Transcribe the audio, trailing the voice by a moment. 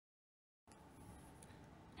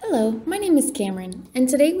Hello, my name is Cameron, and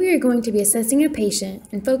today we are going to be assessing a patient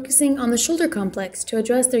and focusing on the shoulder complex to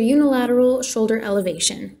address their unilateral shoulder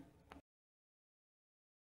elevation.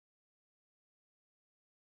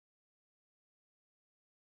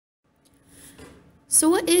 So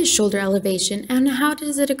what is shoulder elevation and how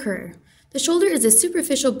does it occur? The shoulder is a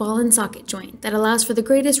superficial ball and socket joint that allows for the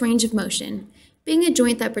greatest range of motion. Being a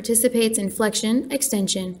joint that participates in flexion,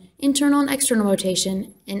 extension, internal and external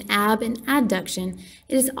rotation, and ab and adduction,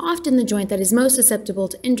 it is often the joint that is most susceptible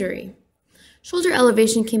to injury. Shoulder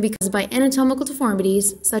elevation can be caused by anatomical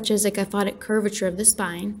deformities, such as a kyphotic curvature of the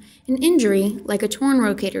spine, an injury, like a torn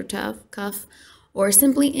rotator cuff, or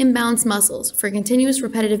simply imbalanced muscles for continuous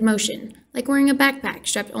repetitive motion, like wearing a backpack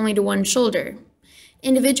strapped only to one shoulder.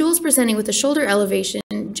 Individuals presenting with a shoulder elevation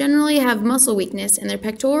generally have muscle weakness in their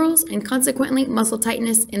pectorals and consequently muscle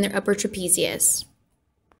tightness in their upper trapezius.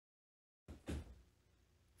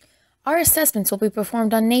 Our assessments will be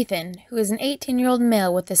performed on Nathan, who is an 18-year-old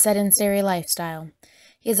male with a sedentary lifestyle.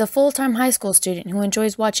 He is a full-time high school student who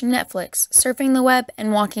enjoys watching Netflix, surfing the web,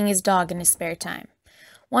 and walking his dog in his spare time.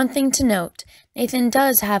 One thing to note, Nathan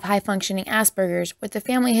does have high-functioning Asperger's with a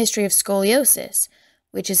family history of scoliosis,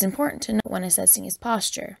 which is important to note when assessing his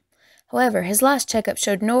posture. However, his last checkup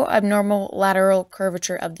showed no abnormal lateral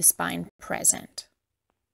curvature of the spine present.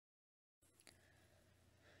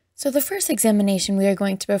 So the first examination we are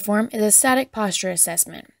going to perform is a static posture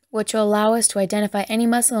assessment, which will allow us to identify any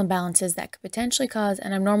muscle imbalances that could potentially cause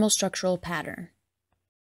an abnormal structural pattern.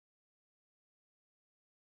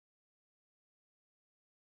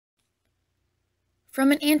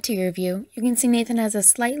 From an anterior view, you can see Nathan has a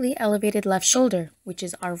slightly elevated left shoulder, which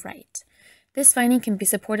is our right. This finding can be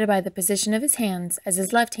supported by the position of his hands, as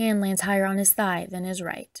his left hand lands higher on his thigh than his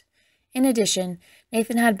right. In addition,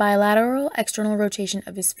 Nathan had bilateral external rotation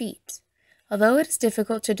of his feet. Although it is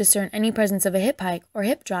difficult to discern any presence of a hip hike or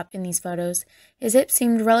hip drop in these photos, his hips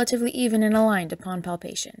seemed relatively even and aligned upon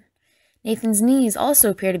palpation. Nathan's knees also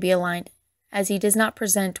appear to be aligned, as he does not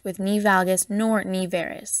present with knee valgus nor knee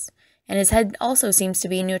varus, and his head also seems to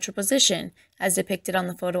be in neutral position, as depicted on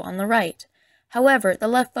the photo on the right. However, the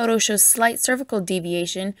left photo shows slight cervical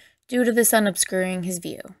deviation due to the sun obscuring his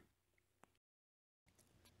view.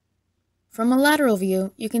 From a lateral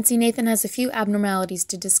view, you can see Nathan has a few abnormalities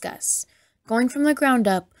to discuss. Going from the ground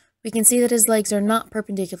up, we can see that his legs are not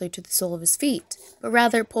perpendicular to the sole of his feet, but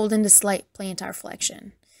rather pulled into slight plantar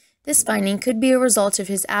flexion. This finding could be a result of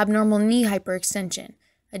his abnormal knee hyperextension.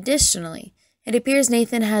 Additionally, it appears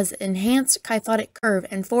Nathan has enhanced kyphotic curve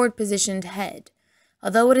and forward-positioned head.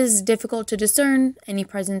 Although it is difficult to discern any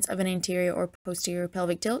presence of an anterior or posterior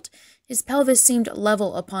pelvic tilt, his pelvis seemed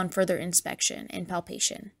level upon further inspection and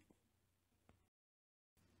palpation.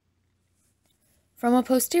 From a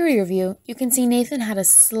posterior view, you can see Nathan had a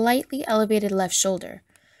slightly elevated left shoulder.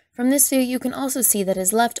 From this view, you can also see that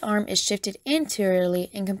his left arm is shifted anteriorly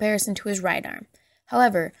in comparison to his right arm.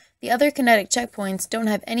 However, the other kinetic checkpoints don't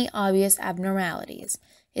have any obvious abnormalities.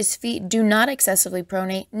 His feet do not excessively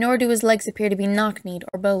pronate, nor do his legs appear to be knock-kneed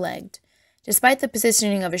or bow-legged. Despite the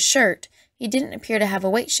positioning of his shirt, he didn't appear to have a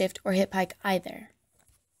weight shift or hip hike either.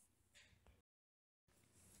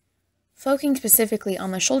 Focusing specifically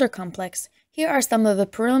on the shoulder complex, here are some of the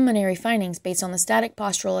preliminary findings based on the static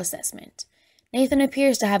postural assessment. Nathan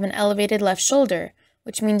appears to have an elevated left shoulder,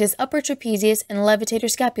 which means his upper trapezius and levator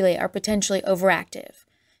scapulae are potentially overactive.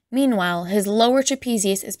 Meanwhile, his lower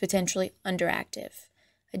trapezius is potentially underactive.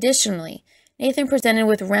 Additionally, Nathan presented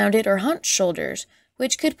with rounded or hunched shoulders,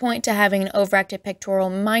 which could point to having an overactive pectoral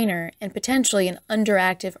minor and potentially an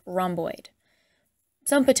underactive rhomboid.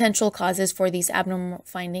 Some potential causes for these abnormal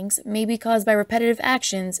findings may be caused by repetitive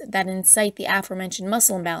actions that incite the aforementioned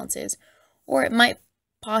muscle imbalances, or it might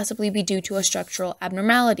possibly be due to a structural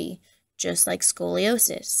abnormality, just like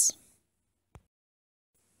scoliosis.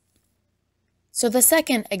 So the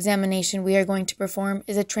second examination we are going to perform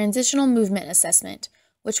is a transitional movement assessment,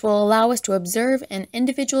 which will allow us to observe an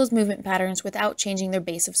individual's movement patterns without changing their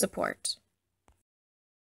base of support.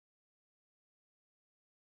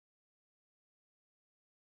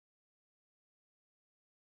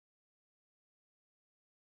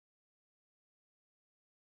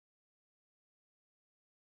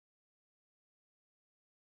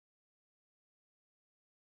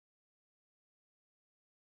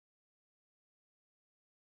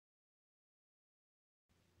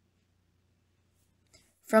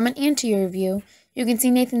 From an anterior view, you can see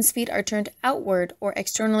Nathan's feet are turned outward or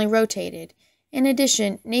externally rotated. In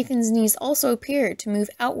addition, Nathan's knees also appear to move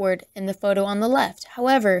outward in the photo on the left.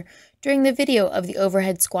 However, during the video of the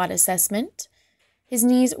overhead squat assessment, his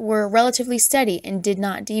knees were relatively steady and did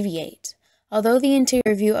not deviate. Although the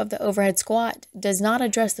anterior view of the overhead squat does not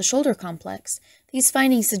address the shoulder complex, these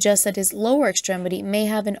findings suggest that his lower extremity may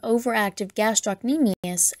have an overactive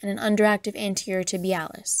gastrocnemius and an underactive anterior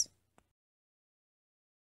tibialis.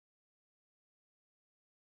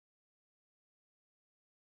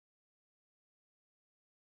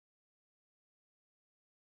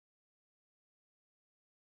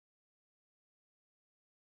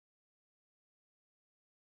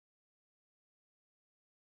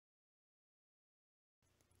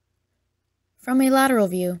 From a lateral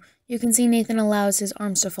view, you can see Nathan allows his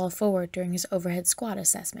arms to fall forward during his overhead squat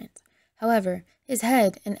assessment. However, his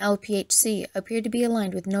head and LPHC appear to be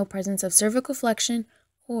aligned with no presence of cervical flexion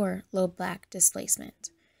or low back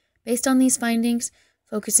displacement. Based on these findings,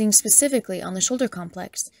 focusing specifically on the shoulder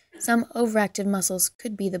complex, some overactive muscles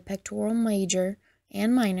could be the pectoral major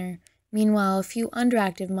and minor. Meanwhile, a few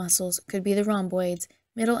underactive muscles could be the rhomboids,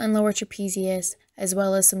 middle and lower trapezius, as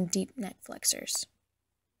well as some deep neck flexors.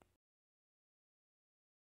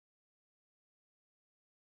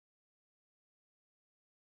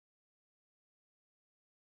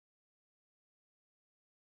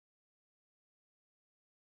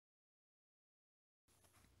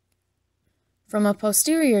 From a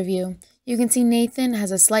posterior view, you can see Nathan has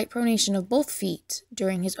a slight pronation of both feet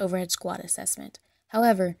during his overhead squat assessment.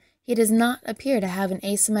 However, he does not appear to have an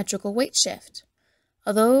asymmetrical weight shift.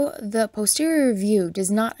 Although the posterior view does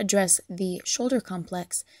not address the shoulder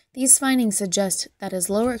complex, these findings suggest that his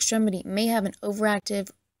lower extremity may have an overactive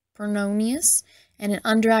peroneus and an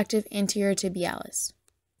underactive anterior tibialis.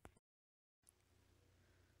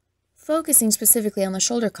 Focusing specifically on the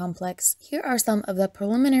shoulder complex, here are some of the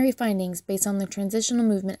preliminary findings based on the transitional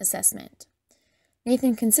movement assessment.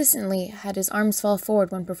 Nathan consistently had his arms fall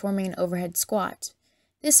forward when performing an overhead squat.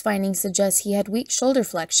 This finding suggests he had weak shoulder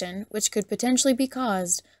flexion, which could potentially be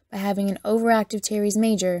caused by having an overactive teres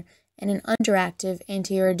major and an underactive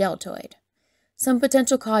anterior deltoid. Some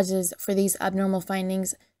potential causes for these abnormal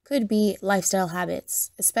findings could be lifestyle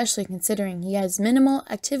habits, especially considering he has minimal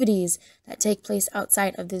activities that take place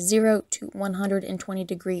outside of the 0 to 120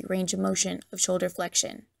 degree range of motion of shoulder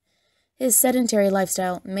flexion. His sedentary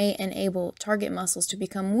lifestyle may enable target muscles to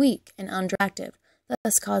become weak and underactive,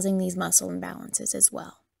 thus causing these muscle imbalances as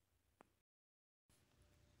well.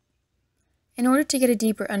 In order to get a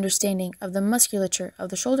deeper understanding of the musculature of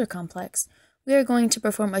the shoulder complex, we are going to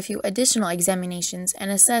perform a few additional examinations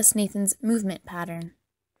and assess Nathan's movement pattern.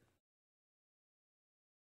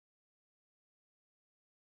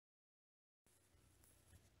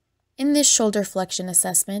 In this shoulder flexion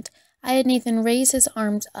assessment, I had Nathan raise his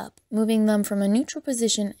arms up, moving them from a neutral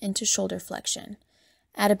position into shoulder flexion.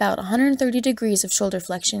 At about 130 degrees of shoulder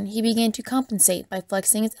flexion, he began to compensate by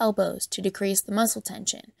flexing his elbows to decrease the muscle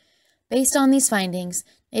tension. Based on these findings,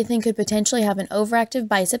 Nathan could potentially have an overactive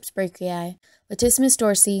biceps brachii, latissimus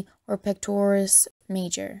dorsi, or pectoris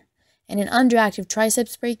major, and an underactive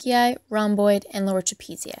triceps brachii, rhomboid, and lower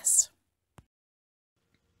trapezius.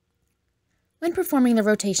 When performing the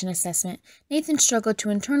rotation assessment, Nathan struggled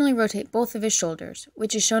to internally rotate both of his shoulders,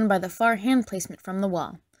 which is shown by the far hand placement from the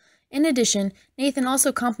wall. In addition, Nathan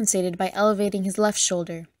also compensated by elevating his left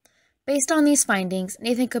shoulder. Based on these findings,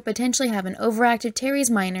 Nathan could potentially have an overactive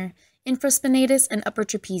teres minor, infraspinatus, and upper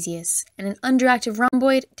trapezius, and an underactive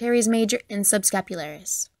rhomboid, teres major, and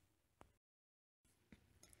subscapularis.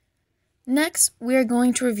 Next, we are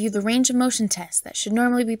going to review the range of motion test that should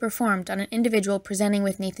normally be performed on an individual presenting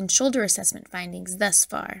with Nathan's shoulder assessment findings thus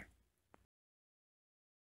far.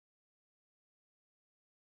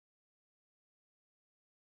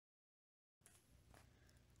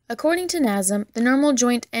 According to NASM, the normal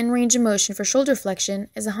joint end range of motion for shoulder flexion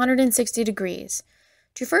is 160 degrees.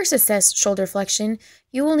 To first assess shoulder flexion,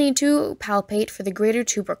 you will need to palpate for the greater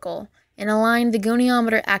tubercle and align the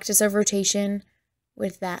goniometer axis of rotation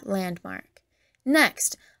with that landmark.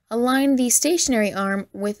 Next, align the stationary arm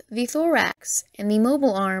with the thorax and the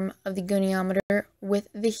mobile arm of the goniometer with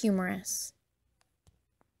the humerus.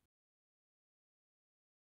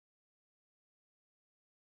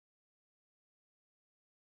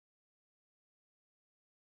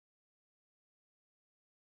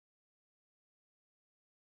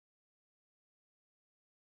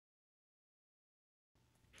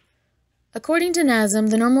 According to NASM,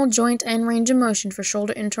 the normal joint end range of motion for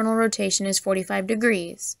shoulder internal rotation is 45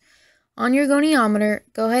 degrees. On your goniometer,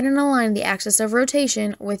 go ahead and align the axis of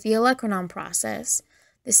rotation with the olecranon process,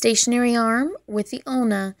 the stationary arm with the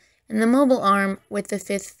ulna, and the mobile arm with the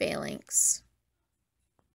fifth phalanx.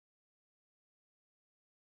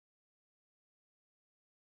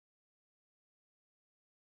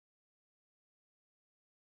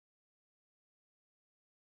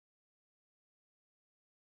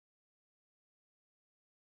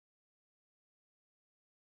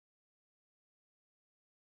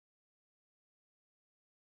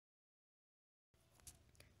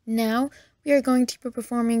 Now, we are going to be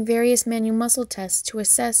performing various manual muscle tests to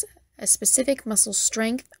assess a specific muscle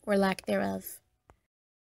strength or lack thereof.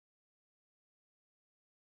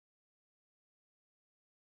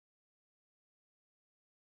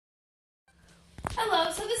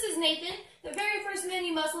 Hello, so this is Nathan. The very first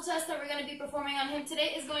manual muscle test that we're going to be performing on him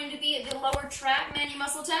today is going to be the lower trap manual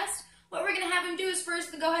muscle test. What we're going to have him do is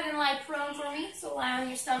first to go ahead and lie prone for me, so lie on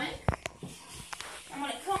your stomach. I'm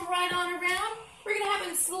going to come right on around. We're going to have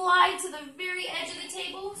him slide to the very edge of the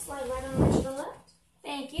table. Slide right on the edge of the left.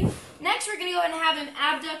 Thank you. Next, we're going to go ahead and have him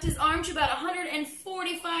abduct his arm to about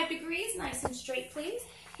 145 degrees. Nice and straight, please.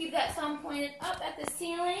 Keep that thumb pointed up at the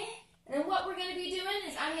ceiling. And then what we're going to be doing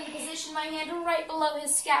is I'm going to position my hand right below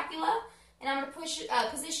his scapula. And I'm going to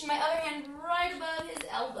position my other hand right above his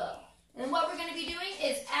elbow. And what we're going to be doing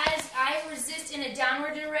is as I resist in a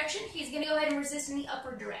downward direction, he's going to go ahead and resist in the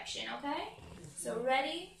upward direction, okay? So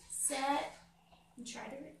ready, set, and try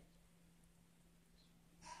to read.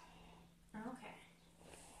 Okay.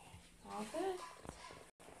 All good.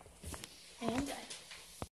 And done.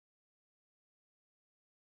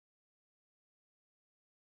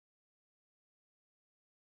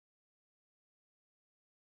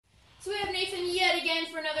 So we have Nathan yet again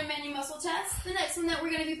for another manual muscle test. The next one that we're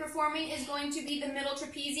going to be performing is going to be the middle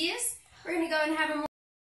trapezius. We're going to go and have him.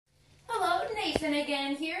 Hello, Nathan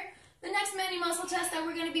again here. The next manual muscle test that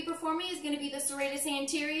we're going to be performing is going to be the serratus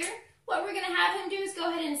anterior. What we're going to have him do is go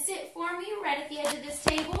ahead and sit for me right at the edge of this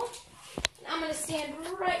table. And I'm going to stand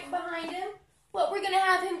right behind him. What we're going to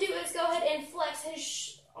have him do is go ahead and flex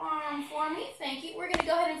his arm for me. Thank you. We're going to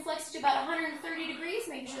go ahead and flex it to about 130 degrees,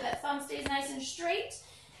 making sure that thumb stays nice and straight.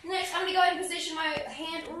 Next, I'm going to go ahead and position my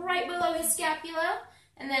hand right below his scapula,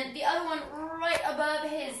 and then the other one right above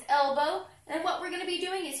his elbow. And what we're going to be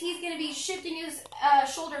doing is he's going to be shifting his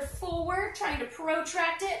shoulder forward, trying to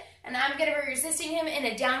protract it, and I'm going to be resisting him in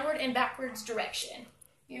a downward and backwards direction.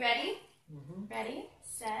 You ready? Mm-hmm. Ready,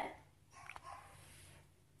 set,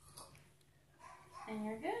 and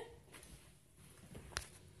you're good.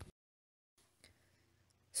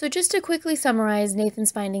 So just to quickly summarize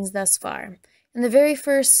Nathan's findings thus far. In the very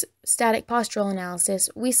first static postural analysis,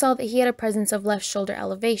 we saw that he had a presence of left shoulder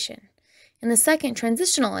elevation. In the second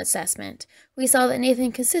transitional assessment, we saw that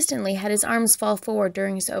Nathan consistently had his arms fall forward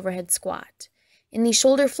during his overhead squat. In the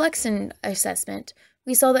shoulder flexion assessment,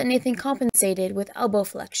 we saw that Nathan compensated with elbow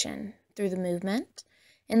flexion through the movement.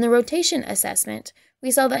 In the rotation assessment,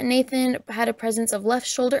 we saw that Nathan had a presence of left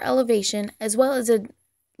shoulder elevation as well as a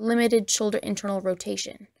limited shoulder internal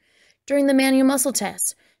rotation. During the manual muscle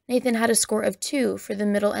test, Nathan had a score of 2 for the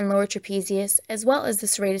middle and lower trapezius, as well as the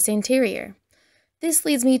serratus anterior. This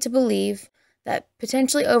leads me to believe that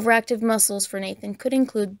potentially overactive muscles for Nathan could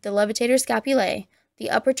include the levator scapulae, the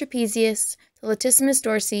upper trapezius, the latissimus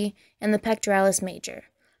dorsi, and the pectoralis major.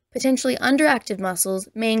 Potentially underactive muscles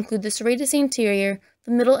may include the serratus anterior,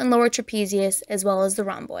 the middle and lower trapezius, as well as the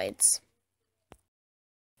rhomboids.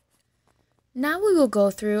 Now we will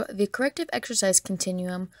go through the corrective exercise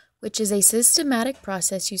continuum, which is a systematic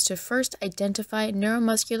process used to first identify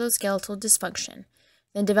neuromusculoskeletal dysfunction,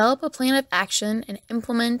 then develop a plan of action and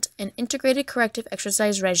implement an integrated corrective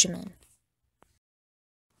exercise regimen.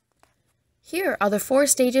 Here are the 4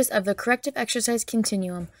 stages of the corrective exercise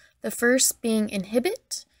continuum, the first being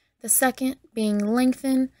inhibit, the second being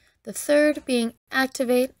lengthen, the third being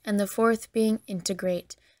activate, and the fourth being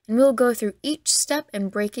integrate. And we'll go through each step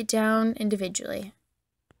and break it down individually.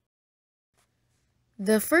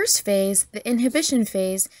 The first phase, the inhibition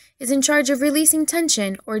phase, is in charge of releasing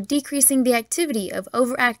tension or decreasing the activity of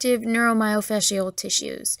overactive neuromyofascial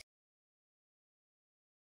tissues.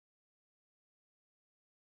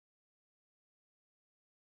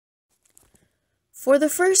 For the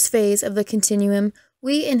first phase of the continuum,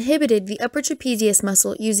 we inhibited the upper trapezius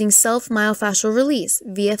muscle using self-myofascial release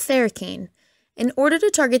via theracane. In order to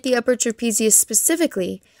target the upper trapezius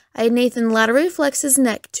specifically, I had Nathan laterally flex his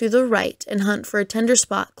neck to the right and hunt for a tender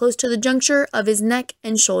spot close to the juncture of his neck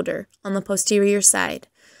and shoulder on the posterior side.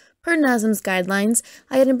 Per NASM's guidelines,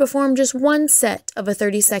 I had him perform just 1 set of a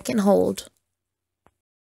 30-second hold.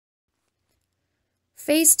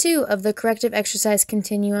 Phase 2 of the corrective exercise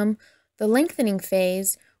continuum, the lengthening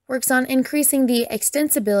phase, works on increasing the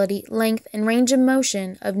extensibility, length, and range of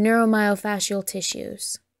motion of neuromyofascial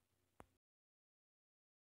tissues.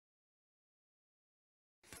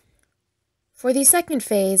 For the second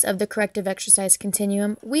phase of the corrective exercise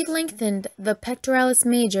continuum, we lengthened the pectoralis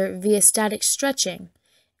major via static stretching.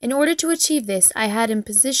 In order to achieve this, I had him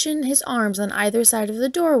position his arms on either side of the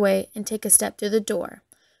doorway and take a step through the door.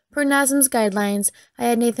 Per NASM's guidelines, I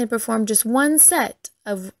had Nathan perform just 1 set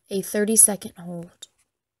of a 30-second hold.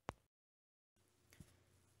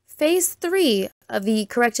 Phase 3 of the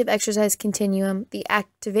corrective exercise continuum, the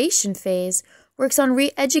activation phase, works on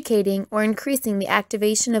re-educating or increasing the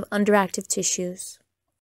activation of underactive tissues.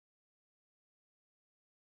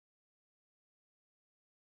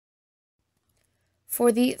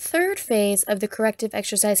 For the third phase of the corrective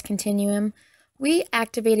exercise continuum, we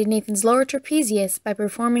activated Nathan's lower trapezius by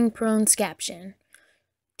performing prone scaption.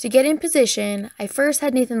 To get in position, I first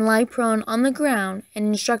had Nathan lie prone on the ground and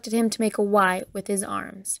instructed him to make a Y with his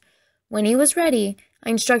arms. When he was ready, I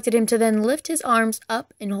instructed him to then lift his arms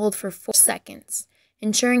up and hold for 4 seconds,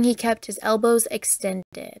 ensuring he kept his elbows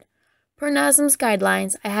extended. Per NASM's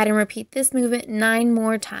guidelines, I had him repeat this movement 9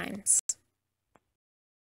 more times.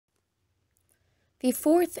 The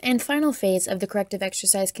fourth and final phase of the corrective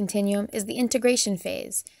exercise continuum is the integration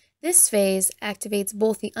phase. This phase activates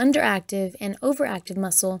both the underactive and overactive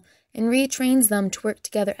muscle and retrains them to work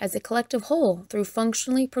together as a collective whole through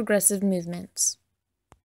functionally progressive movements.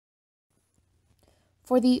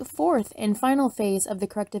 For the fourth and final phase of the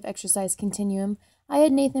corrective exercise continuum, I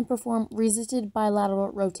had Nathan perform resisted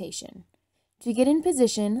bilateral rotation. To get in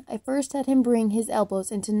position, I first had him bring his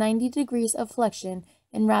elbows into 90 degrees of flexion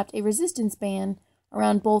and wrapped a resistance band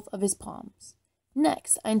around both of his palms.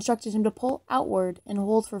 Next, I instructed him to pull outward and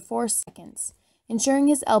hold for 4 seconds, ensuring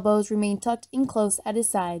his elbows remain tucked in close at his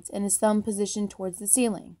sides and his thumb positioned towards the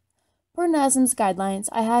ceiling. Per NASM's guidelines,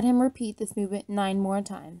 I had him repeat this movement 9 more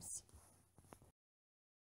times.